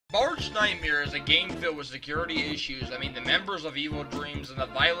Bart's Nightmare is a game filled with security issues. I mean, the members of Evil Dreams and the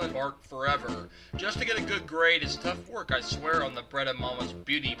violent Bart forever. Just to get a good grade is tough work, I swear, on the Bread of Mama's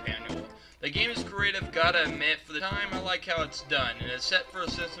beauty panel. The game is creative, gotta admit. For the time, I like how it's done, and it's set for a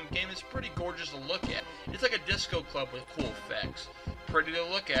system game is pretty gorgeous to look at. It's like a disco club with cool effects. Pretty to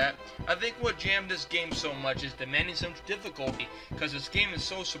look at. I think what jammed this game so much is demanding so much difficulty, because this game is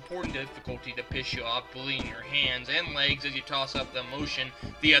so supporting difficulty to piss you off, bleeding your hands and legs as you toss up the motion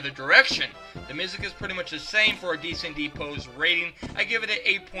the other direction. The music is pretty much the same for a decent depose rating. I give it an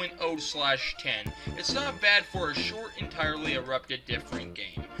 8.0/10. It's not bad for a short, entirely erupted different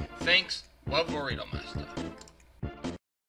game. Thanks, love Burrito Master.